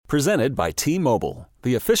Presented by T-Mobile,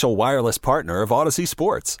 the official wireless partner of Odyssey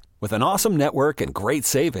Sports. With an awesome network and great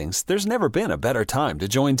savings, there's never been a better time to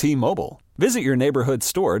join T-Mobile. Visit your neighborhood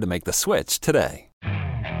store to make the switch today.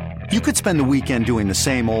 You could spend the weekend doing the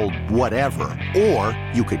same old whatever, or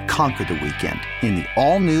you could conquer the weekend in the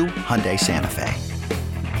all-new Hyundai Santa Fe.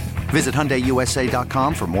 Visit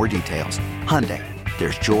HyundaiUSA.com for more details. Hyundai,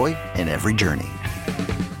 there's joy in every journey.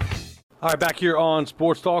 All right, back here on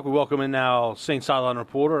Sports Talk, we welcome in now Saint Sideline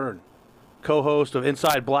reporter and co-host of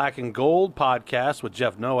Inside Black and Gold podcast with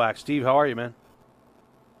Jeff Nowak. Steve, how are you, man?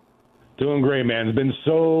 Doing great, man. It's been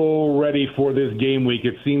so ready for this game week.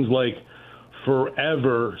 It seems like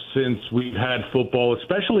forever since we've had football,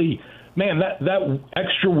 especially, man, that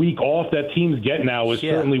extra week off that teams get now is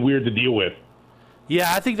certainly weird to deal with.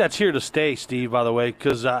 Yeah, I think that's here to stay, Steve, by the way,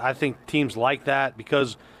 because I think teams like that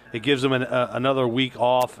because it gives them another week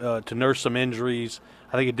off to nurse some injuries.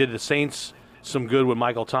 I think it did the Saints some good with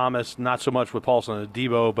Michael Thomas, not so much with Paulson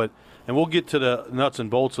Adebo, and we'll get to the nuts and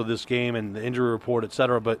bolts of this game and the injury report, et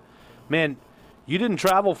cetera. But, man, you didn't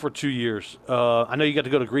travel for 2 years. I know you got to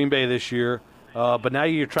go to Green Bay this year, but now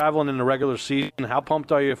you're traveling in the regular season. How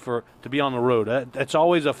pumped are you to be on the road? That's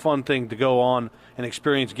always a fun thing to go on and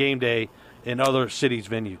experience game day in other cities'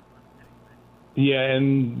 venue. Yeah,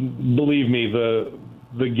 and believe me,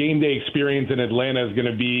 the game day experience in Atlanta is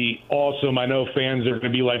going to be awesome. I know fans are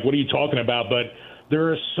going to be like, what are you talking about? But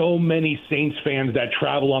there are so many Saints fans that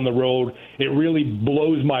travel on the road. It really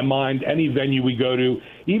blows my mind. Any venue we go to,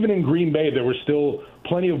 even in Green Bay, there were still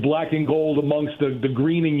plenty of black and gold amongst the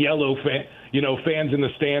green and yellow fans in the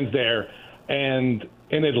stands there. And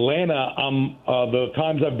in Atlanta, the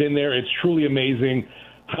times I've been there, it's truly amazing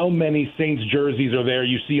how many Saints jerseys are there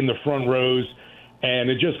you see in the front rows.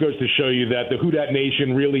 And it just goes to show you that the Who Dat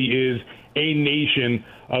Nation really is a nation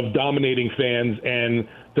of dominating fans, and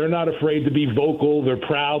they're not afraid to be vocal. They're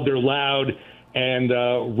proud, they're loud, and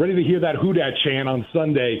ready to hear that Who Dat chant on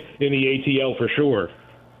Sunday in the ATL for sure.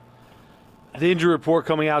 The injury report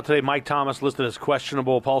coming out today, Mike Thomas listed as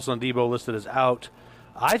questionable, Paulson Adebo listed as out.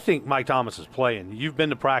 I think Mike Thomas is playing. You've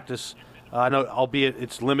been to practice. I know, albeit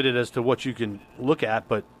it's limited as to what you can look at,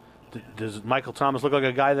 but does Michael Thomas look like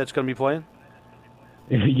a guy that's going to be playing?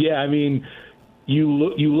 Yeah, I mean, you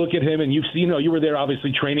look at him, and you've seen, you were there,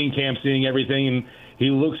 obviously, training camp, seeing everything, and he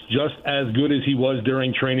looks just as good as he was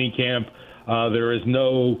during training camp. There is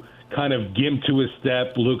no kind of gimp to his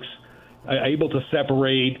step, looks able to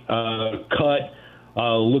separate, cut,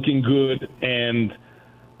 looking good. And,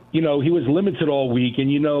 he was limited all week,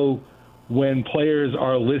 and, when players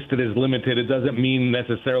are listed as limited, it doesn't mean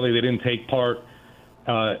necessarily they didn't take part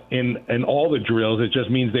in all the drills. It just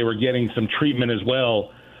means they were getting some treatment as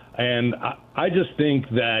well. And I just think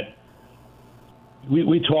that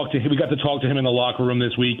we got to talk to him in the locker room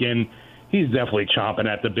this week, and he's definitely chomping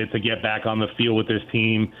at the bit to get back on the field with this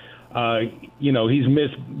team. He's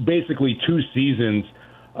missed basically 2 seasons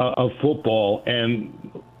of football,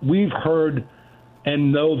 and we've heard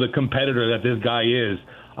and know the competitor that this guy is.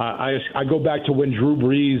 I go back to when Drew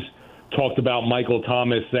Brees talked about Michael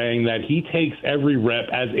Thomas, saying that he takes every rep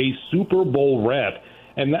as a Super Bowl rep.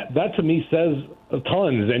 And that to me says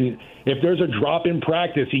tons. And if there's a drop in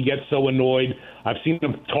practice, he gets so annoyed. I've seen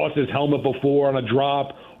him toss his helmet before on a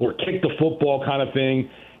drop or kick the football kind of thing.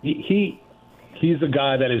 He's a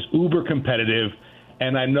guy that is uber competitive,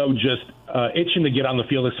 and I know just itching to get on the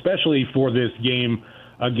field, especially for this game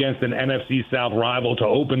against an NFC South rival to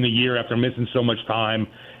open the year after missing so much time.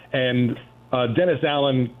 And Dennis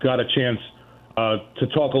Allen got a chance to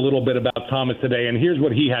talk a little bit about Thomas today, and here's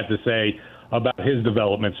what he had to say about his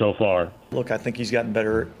development so far. Look, I think he's gotten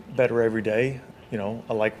better every day.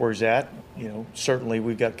 I like where he's at. Certainly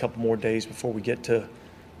we've got a couple more days before we get to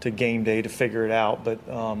game day to figure it out.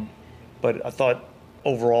 But I thought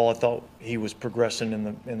overall, he was progressing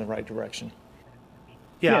in the right direction.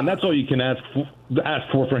 Yeah, and that's all you can ask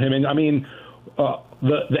for him. And I mean,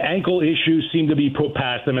 the ankle issues seem to be put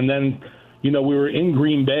past him, and then. We were in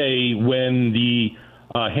Green Bay when the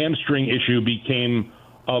hamstring issue became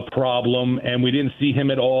a problem, and we didn't see him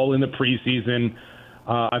at all in the preseason.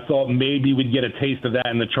 I thought maybe we'd get a taste of that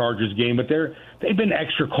in the Chargers game, but they've been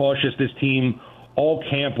extra cautious, this team, all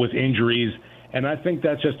camp with injuries, and I think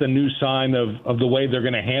that's just a new sign of the way they're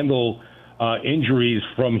going to handle injuries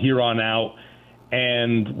from here on out.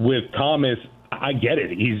 And with Thomas, I get it.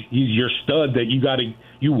 He's your stud that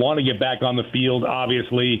you want to get back on the field,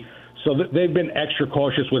 obviously. So they've been extra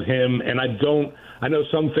cautious with him, and I know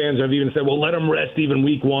some fans have even said, well, let him rest even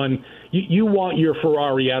week 1. You want your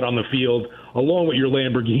Ferrari out on the field along with your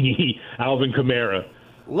Lamborghini, Alvin Kamara.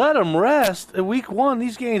 Let him rest in week 1.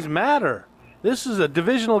 These games matter. This is a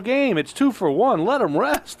divisional game. It's 2-for-1. Let him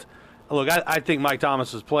rest. Look, I think Mike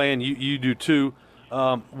Thomas is playing. You do too.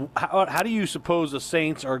 How do you suppose the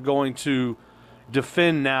Saints are going to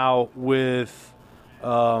defend now with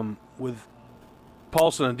Paulson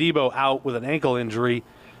and Debo out with an ankle injury,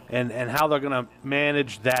 and how they're going to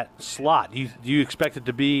manage that slot? Do you expect it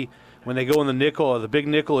to be when they go in the nickel or the big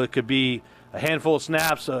nickel, it could be a handful of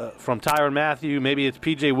snaps from Tyrann Mathieu, maybe it's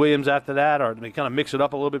P.J. Williams after that, or they kind of mix it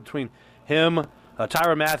up a little bit between him,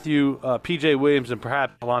 Tyrann Mathieu, P.J. Williams, and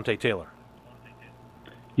perhaps Alontae Taylor?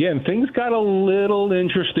 Yeah, and things got a little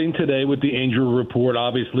interesting today with the injury report.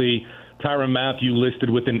 Obviously, Tyrann Mathieu listed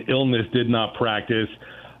with an illness, did not practice.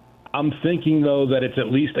 I'm thinking, though, that it's at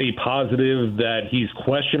least a positive that he's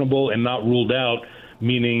questionable and not ruled out,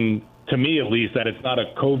 meaning, to me at least, that it's not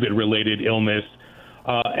a COVID-related illness.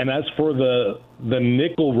 And as for the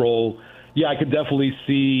nickel role, yeah, I could definitely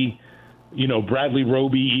see, Bradley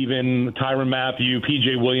Roby, even Tyrann Mathieu,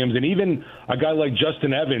 P.J. Williams, and even a guy like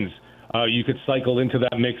Justin Evans. You could cycle into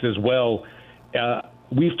that mix as well.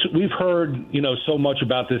 We've heard, so much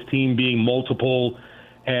about this team being multiple,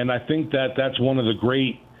 and I think that that's one of the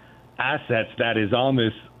great assets that is on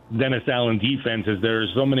this Dennis Allen defense is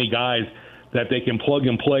there's so many guys that they can plug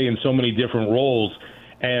and play in so many different roles.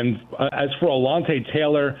 And as for Alontae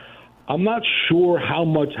Taylor, I'm not sure how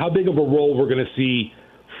big of a role we're going to see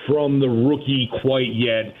from the rookie quite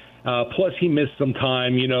yet. Plus, he missed some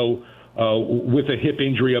time, with a hip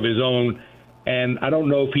injury of his own. And I don't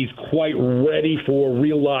know if he's quite ready for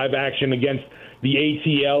real live action against the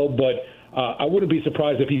ATL, but I wouldn't be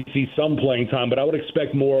surprised if he sees some playing time. But I would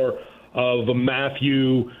expect more of a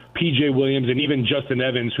Mathieu, P.J. Williams, and even Justin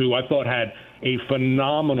Evans, who I thought had a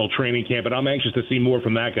phenomenal training camp, and I'm anxious to see more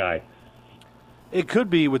from that guy. It could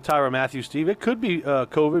be with Tyrann Mathieu, Steve. It could be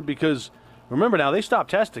COVID because, remember now, they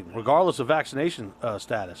stopped testing regardless of vaccination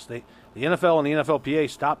status. The NFL and the NFLPA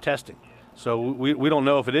stopped testing. So we don't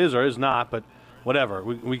know if it is or is not, but whatever.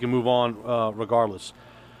 We can move on regardless.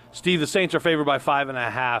 Steve, the Saints are favored by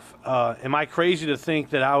 5.5. Am I crazy to think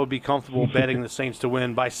that I would be comfortable betting the Saints to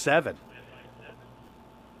win by 7?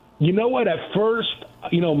 You know what? At first,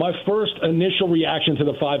 my first initial reaction to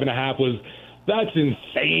the 5.5 was, that's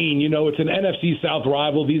insane. It's an NFC South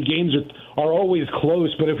rival. These games are always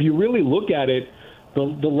close. But if you really look at it, the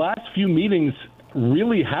last few meetings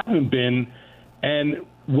really haven't been. And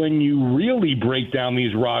when you really break down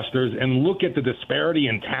these rosters and look at the disparity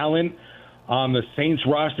in talent on the Saints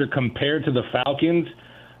roster compared to the Falcons,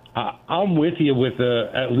 I'm with you with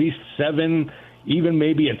at least 7, even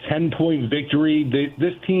maybe a 10-point victory.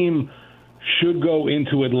 This team should go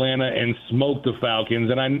into Atlanta and smoke the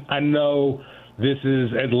Falcons. And I know this is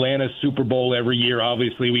Atlanta's Super Bowl every year.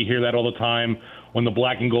 Obviously, we hear that all the time when the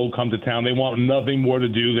black and gold come to town. They want nothing more to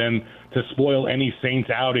do than to spoil any Saints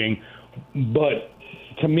outing. But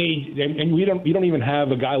to me, and you don't even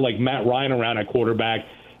have a guy like Matt Ryan around at quarterback.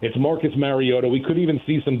 It's Marcus Mariota. We could even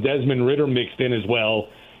see some Desmond Ridder mixed in as well.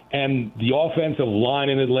 And the offensive line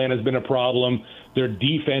in Atlanta has been a problem. Their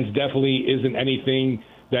defense definitely isn't anything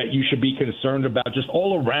that you should be concerned about. Just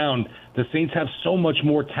all around, the Saints have so much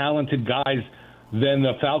more talented guys than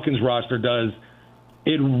the Falcons roster does.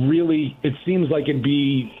 It seems like it'd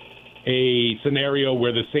be a scenario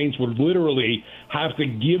where the Saints would literally have to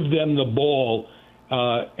give them the ball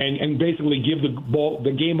and basically give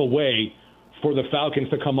the game away for the Falcons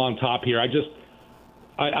to come on top here. I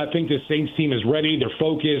think the Saints team is ready. They're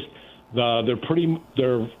focused.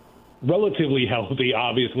 They're relatively healthy,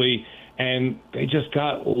 obviously, and they just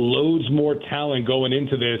got loads more talent going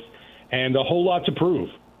into this and a whole lot to prove.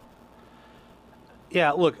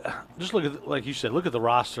 Yeah, look at, like you said, look at the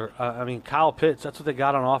roster. Kyle Pitts, that's what they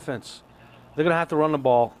got on offense. They're going to have to run the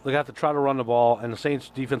ball. They're going to have to try to run the ball, and the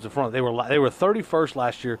Saints defensive front, they were 31st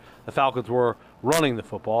last year. The Falcons were running the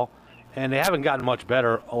football, and they haven't gotten much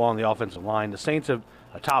better along the offensive line. The Saints have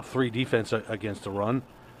a top 3 defense against the run.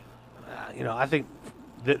 I think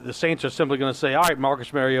the Saints are simply going to say, all right,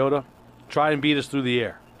 Marcus Mariota, try and beat us through the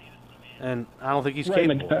air. And I don't think he's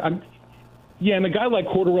capable. And a guy like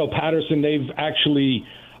Cordarrelle Patterson,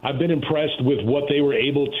 I've been impressed with what they were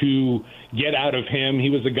able to get out of him.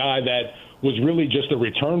 He was a guy that was really just a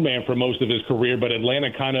return man for most of his career, but Atlanta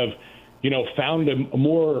kind of, found a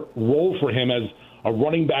more role for him as a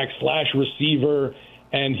running back / receiver.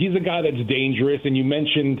 And he's a guy that's dangerous. And you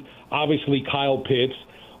mentioned, obviously, Kyle Pitts.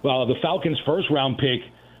 Well, the Falcons' first-round pick,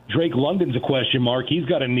 Drake London's a question mark. He's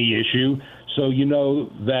got a knee issue. So you know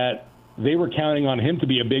that they were counting on him to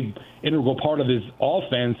be a big integral part of his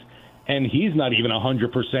offense, and he's not even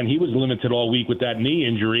 100%. He was limited all week with that knee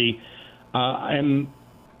injury. And,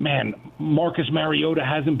 man, Marcus Mariota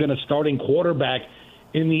hasn't been a starting quarterback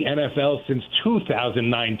in the NFL since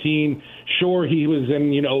 2019. Sure, he was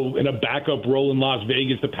in a backup role in Las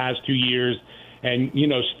Vegas the past 2 years and,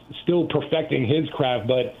 still perfecting his craft,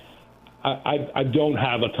 but I don't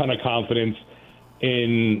have a ton of confidence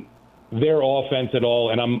in their offense at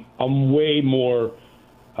all, and I'm way more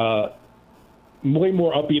upbeat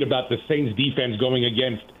about the Saints defense going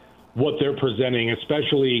against what they're presenting,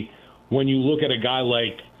 especially when you look at a guy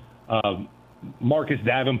like Marcus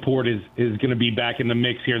Davenport is going to be back in the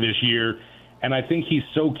mix here this year. And I think he's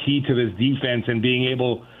so key to this defense and being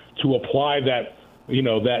able to apply that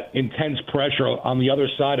intense pressure on the other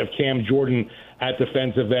side of Cam Jordan at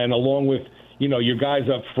defensive end, along with, your guys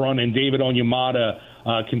up front and David Onyemata,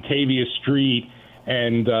 Kentavious Street,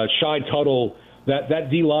 and Shy Tuttle. That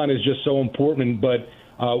D-line is just so important. But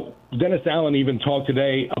Dennis Allen even talked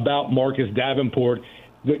today about Marcus Davenport.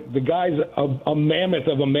 The guy's a mammoth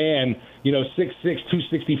of a man, 6'6",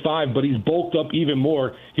 265, but he's bulked up even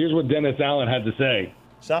more. Here's what Dennis Allen had to say.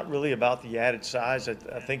 It's not really about the added size. I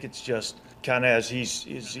think it's just kind of as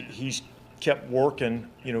he's kept working,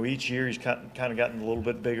 each year he's kind of gotten a little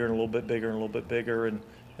bit bigger and a little bit bigger and a little bit bigger. And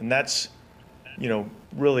that's,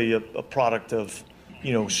 really a product of,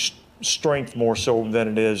 strength more so than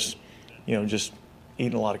it is, just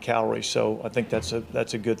eating a lot of calories. So I think that's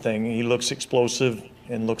a good thing. He looks explosive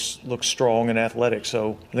and looks strong and athletic.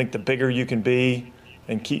 So I think the bigger you can be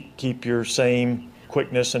and keep your same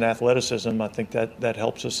quickness and athleticism, I think that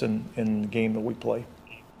helps us in the game that we play.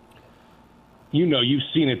 You've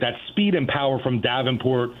seen it. That speed and power from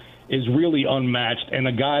Davenport is really unmatched. And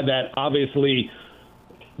a guy that obviously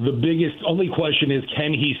the only question is,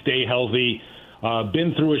 can he stay healthy?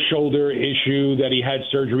 Been through a shoulder issue that he had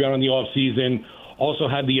surgery on in the offseason. Also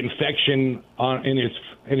had the infection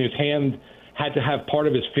in his hand, had to have part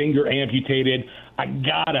of his finger amputated. I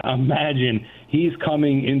gotta imagine he's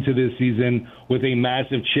coming into this season with a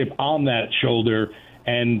massive chip on that shoulder,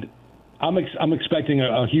 and I'm expecting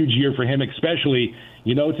a huge year for him, especially,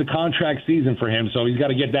 it's a contract season for him, so he's got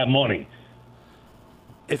to get that money.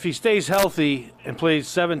 If he stays healthy and plays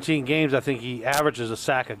 17 games, I think he averages a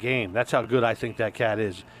sack a game. That's how good I think that cat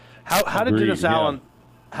is. How did Dennis Allen?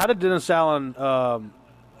 How did Dennis Allen, or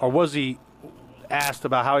was he asked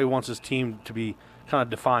about how he wants his team to be kind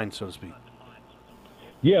of defined, so to speak?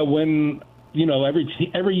 Yeah, when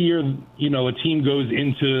every year a team goes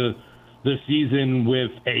into the season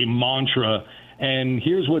with a mantra, and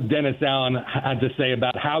here's what Dennis Allen had to say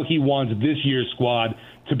about how he wants this year's squad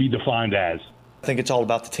to be defined as. I think it's all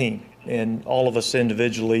about the team, and all of us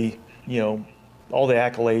individually, all the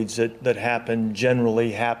accolades that happen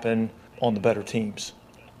generally happen on the better teams.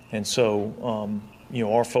 And so,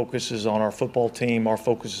 our focus is on our football team. Our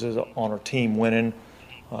focus is on our team winning.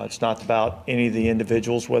 It's not about any of the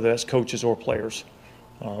individuals, whether that's coaches or players.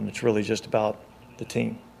 It's really just about the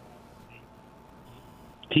team.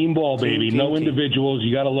 Team ball, baby. No individuals.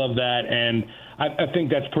 You got to love that. And I think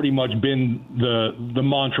that's pretty much been the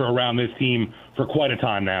mantra around this team for quite a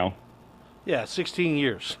time now. Yeah, 16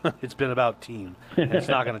 years. It's been about team. And it's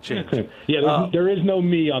not going to change. Yeah, there is no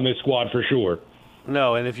me on this squad for sure.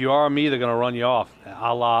 No, and if you are a me, they're going to run you off,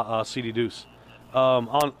 a la CD Deuce. I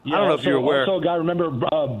don't know if you're aware. Also, I remember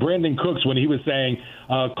Brandon Cooks when he was saying,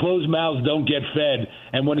 closed mouths don't get fed.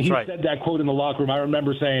 And when he said that quote in the locker room, I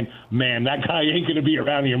remember saying, man, that guy ain't going to be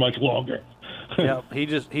around here much longer. Yeah, he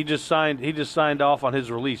just signed off on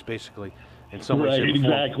his release, basically. In some right,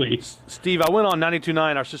 exactly. Steve, I went on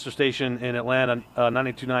 92.9, our sister station in Atlanta,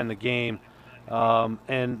 92.9 The Game,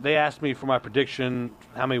 and they asked me for my prediction,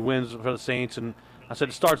 how many wins for the Saints, and I said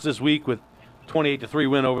it starts this week with 28-3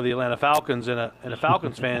 win over the Atlanta Falcons, and a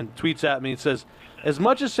Falcons fan tweets at me and says, as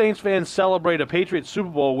much as Saints fans celebrate a Patriots Super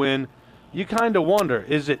Bowl win, you kind of wonder,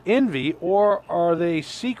 is it envy or are they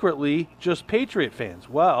secretly just Patriot fans?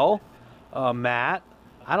 Well, Matt,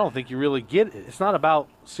 I don't think you really get it. It's not about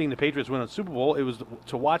seeing the Patriots win a Super Bowl. It was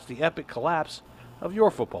to watch the epic collapse of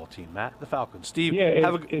your football team, Matt, the Falcons. Steve,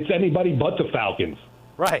 yeah, it's anybody but the Falcons.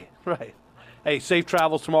 Right. Hey, safe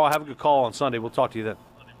travels tomorrow. Have a good call on Sunday. We'll talk to you then.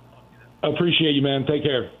 Appreciate you, man. Take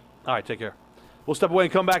care. All right, take care. We'll step away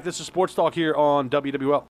and come back. This is Sports Talk here on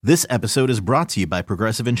WWL. This episode is brought to you by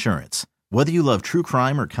Progressive Insurance. Whether you love true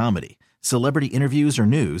crime or comedy, celebrity interviews or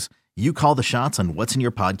news, you call the shots on what's in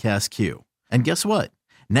your podcast queue. And guess what?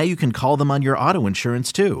 Now you can call them on your auto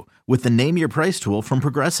insurance too with the Name Your Price tool from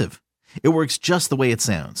Progressive. It works just the way it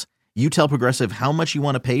sounds. You tell Progressive how much you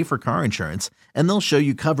want to pay for car insurance, and they'll show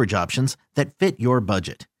you coverage options that fit your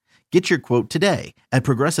budget. Get your quote today at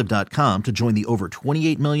Progressive.com to join the over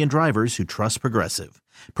 28 million drivers who trust Progressive.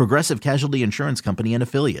 Progressive Casualty Insurance Company and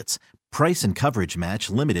Affiliates. Price and coverage match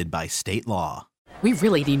limited by state law. We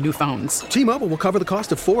really need new phones. T-Mobile will cover the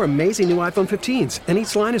cost of 4 amazing new iPhone 15s, and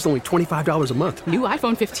each line is only $25 a month. New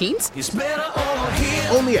iPhone 15s? It's better over here.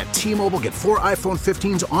 Only at T-Mobile, get 4 iPhone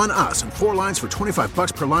 15s on us and 4 lines for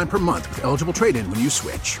 $25 per line per month with eligible trade-in when you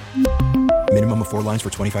switch. Minimum of 4 lines for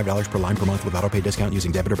 $25 per line per month with autopay discount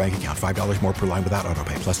using debit or bank account. $5 more per line without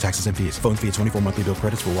autopay, plus taxes and fees. Phone fee at 24 monthly bill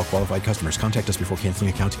credits for well-qualified customers. Contact us before canceling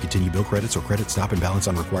account to continue bill credits or credit stop and balance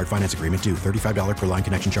on required finance agreement due. $35 per line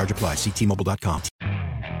connection charge applies. See T-Mobile.com.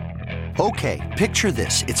 Okay, picture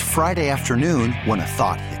this. It's Friday afternoon when a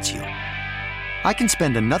thought hits you. I can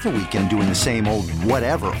spend another weekend doing the same old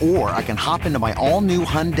whatever, or I can hop into my all-new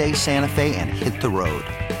Hyundai Santa Fe and hit the road.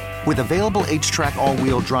 With available H-Track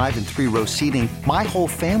all-wheel drive and 3-row seating, my whole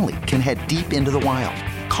family can head deep into the wild.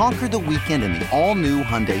 Conquer the weekend in the all-new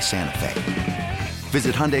Hyundai Santa Fe.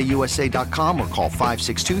 Visit HyundaiUSA.com or call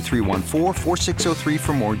 562-314-4603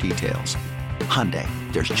 for more details. Hyundai,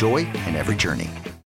 there's joy in every journey.